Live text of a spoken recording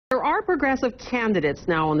There are progressive candidates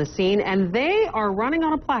now on the scene, and they are running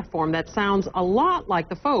on a platform that sounds a lot like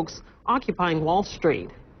the folks occupying Wall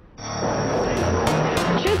Street.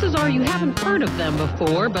 Chances are you haven't heard of them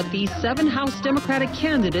before, but these 7 House Democratic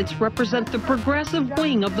candidates represent the progressive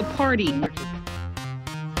wing of the party.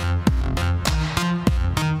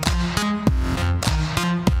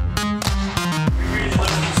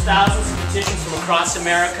 Thousands of petitions from across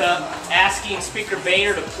America asking Speaker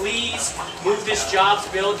Boehner to please move this jobs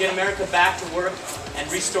bill, get America back to work,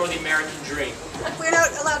 and restore the American dream. We're not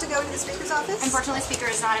allowed to go to the Speaker's office? Unfortunately, the Speaker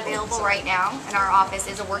is not available right now, and our office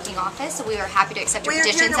is a working office, so we are happy to accept your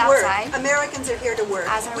petitions outside. Work. Americans are here to work.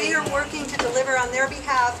 We are working to deliver on their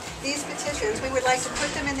behalf these petitions. We would like to put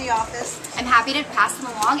them in the office. I'm happy to pass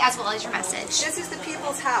them along, as well as your message. This is the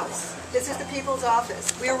people's house. This is the people's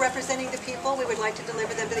office. We are representing the people. We would like to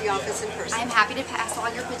deliver them to the office in person. I'm happy to pass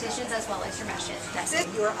along your petitions as well as your message.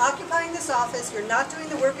 You are occupying this office. You're not doing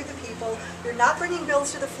the work of the people. You're not bringing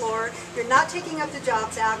bills to the floor. You're not taking up the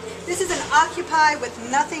Jobs Act. This is an Occupy with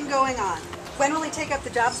nothing going on. When will he take up the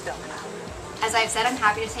Jobs bill? As I've said, I'm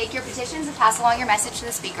happy to take your petitions and pass along your message to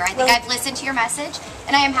the Speaker. I think I've listened to your message,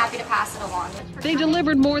 and I am happy to pass it along. They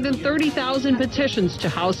delivered more than 30,000 petitions to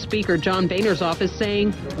House Speaker John Boehner's office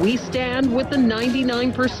saying, "We stand with the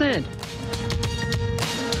 99%.